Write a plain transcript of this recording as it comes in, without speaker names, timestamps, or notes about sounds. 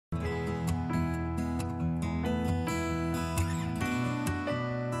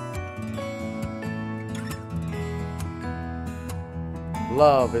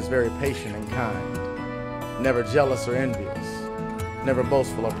Love is very patient and kind, never jealous or envious, never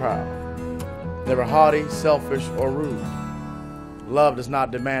boastful or proud, never haughty, selfish, or rude. Love does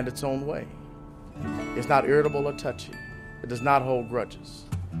not demand its own way. It's not irritable or touchy. It does not hold grudges,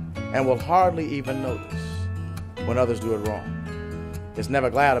 and will hardly even notice when others do it wrong. It's never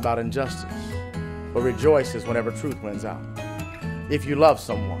glad about injustice, but rejoices whenever truth wins out. If you love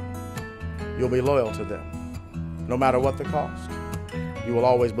someone, you'll be loyal to them, no matter what the cost. You will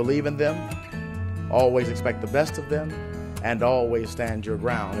always believe in them, always expect the best of them, and always stand your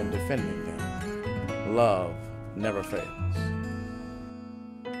ground in defending them. Love never fails.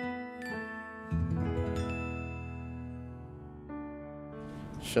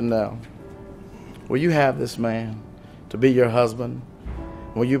 Chanel, will you have this man to be your husband?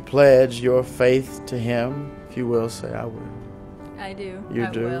 Will you pledge your faith to him? If you will, say, I will. I do. You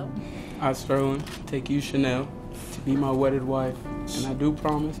I do? Will. I, Sterling, take you, Chanel, to be my wedded wife, and I do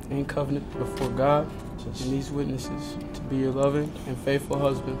promise and covenant before God and these witnesses to be your loving and faithful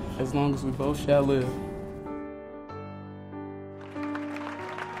husband as long as we both shall live.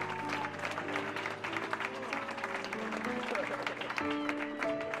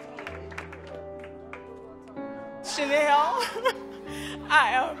 Chanel,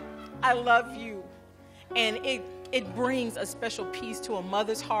 I love you, and it brings a special peace to a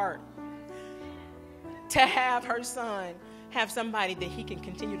mother's heart to have her son have somebody that he can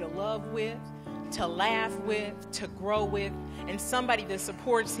continue to love with, to laugh with, to grow with, and somebody that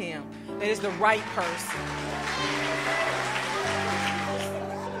supports him, that is the right person.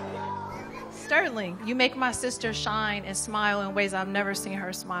 Sterling, you make my sister shine and smile in ways I've never seen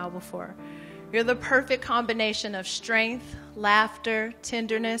her smile before. You're the perfect combination of strength, laughter,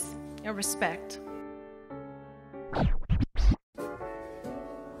 tenderness, and respect.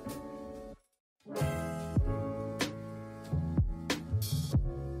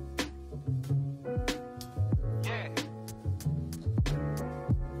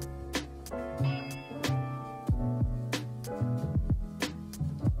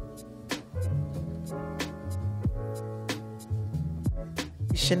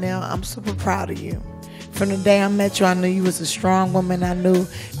 Chanel, I'm super proud of you. From the day I met you, I knew you was a strong woman. I knew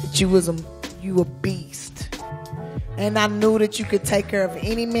that you a beast. And I knew that you could take care of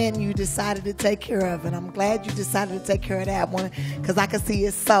any man you decided to take care of. And I'm glad you decided to take care of that one, because I could see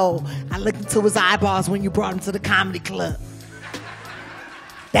his soul. I looked into his eyeballs when you brought him to the comedy club.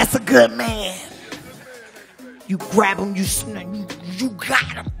 That's a good man. You grab him, you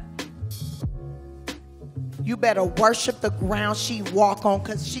got him. You better worship the ground she walk on,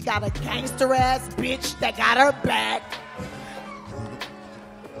 because she got a gangster-ass bitch that got her back.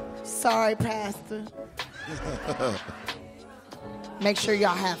 Sorry, Pastor. Make sure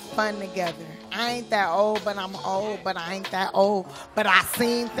y'all have fun together. I ain't that old, but I'm old, but I ain't that old. But I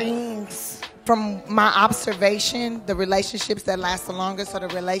seen things. From my observation, the relationships that last the longest are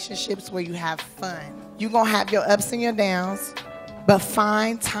the relationships where you have fun. You're going to have your ups and your downs, but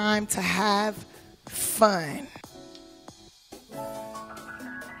find time to have fun.